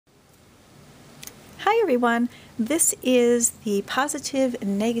Hi everyone, this is the positive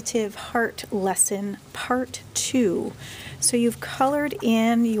and negative heart lesson part 2. So you've colored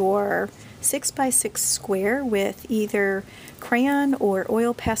in your 6x6 square with either crayon or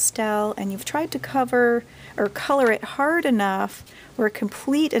oil pastel, and you've tried to cover or color it hard enough or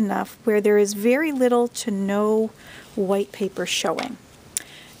complete enough where there is very little to no white paper showing.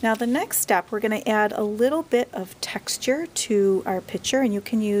 Now the next step, we're going to add a little bit of texture to our picture, and you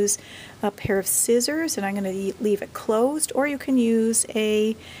can use a pair of scissors, and I'm going to leave it closed, or you can use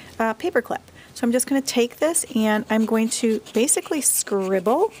a paper clip. So I'm just going to take this and I'm going to basically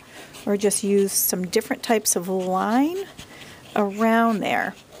scribble or just use some different types of line around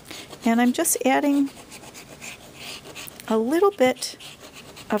there. And I'm just adding a little bit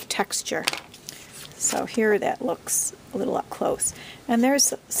of texture. So here that looks a little up close. And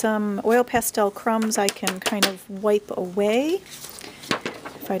there's some oil pastel crumbs I can kind of wipe away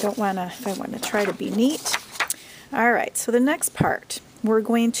if I want to try to be neat. All right, so the next part, we're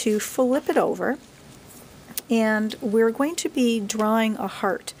going to flip it over and we're going to be drawing a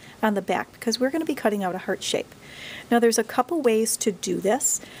heart on the back because we're going to be cutting out a heart shape. Now there's a couple ways to do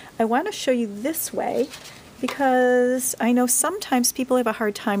this. I want to show you this way because I know sometimes people have a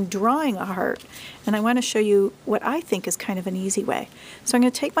hard time drawing a heart, and I want to show you what I think is kind of an easy way. So I'm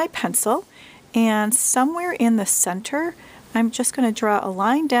going to take my pencil, and somewhere in the center I'm just going to draw a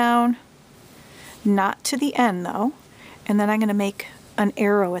line down, not to the end though, and then I'm going to make an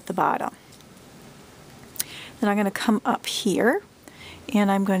arrow at the bottom. Then I'm going to come up here and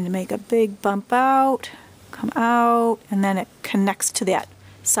I'm going to make a big bump out, come out, and then it connects to that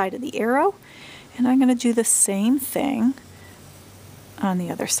side of the arrow. And I'm going to do the same thing on the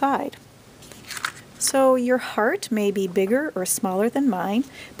other side. So your heart may be bigger or smaller than mine,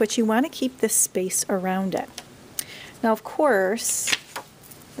 but you want to keep this space around it. Now, of course,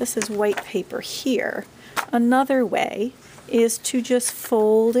 this is white paper here. Another way is to just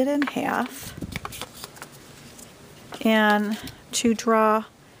fold it in half and to draw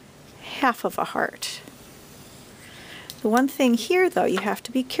half of a heart. The one thing here, though, you have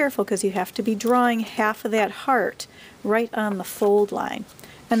to be careful because you have to be drawing half of that heart right on the fold line,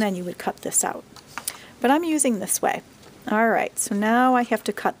 and then you would cut this out. But I'm using this way. All right, so now I have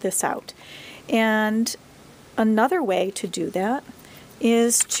to cut this out. And another way to do that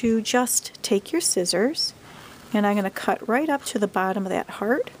is to just take your scissors, and I'm going to cut right up to the bottom of that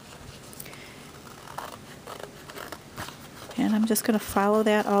heart. And I'm just going to follow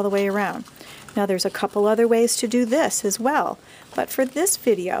that all the way around. Now there's a couple other ways to do this as well, but for this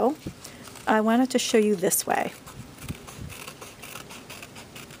video I wanted to show you this way.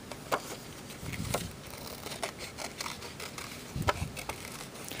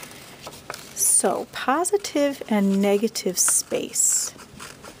 So positive and negative space.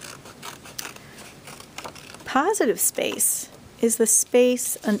 Positive space is the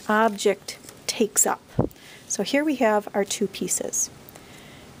space an object takes up. So here we have our two pieces.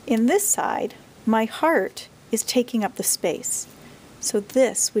 In this side, my heart is taking up the space. So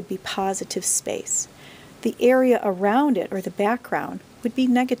this would be positive space. The area around it, or the background, would be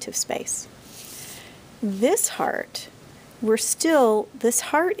negative space. This heart, this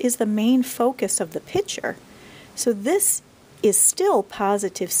heart is the main focus of the picture. So this is still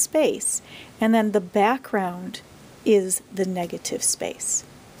positive space, and then the background is the negative space.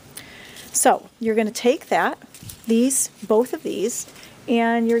 So you're going to take both of these,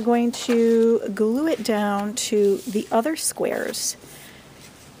 and you're going to glue it down to the other squares,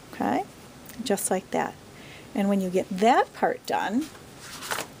 okay, just like that. And when you get that part done,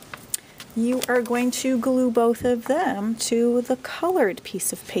 you are going to glue both of them to the colored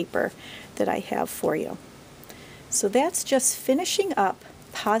piece of paper that I have for you. So that's just finishing up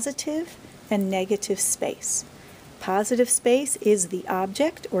positive and negative space. Positive space is the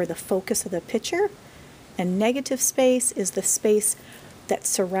object or the focus of the picture, and negative space is the space that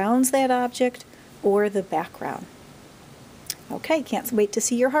surrounds that object or the background. Okay, can't wait to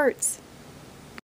see your hearts.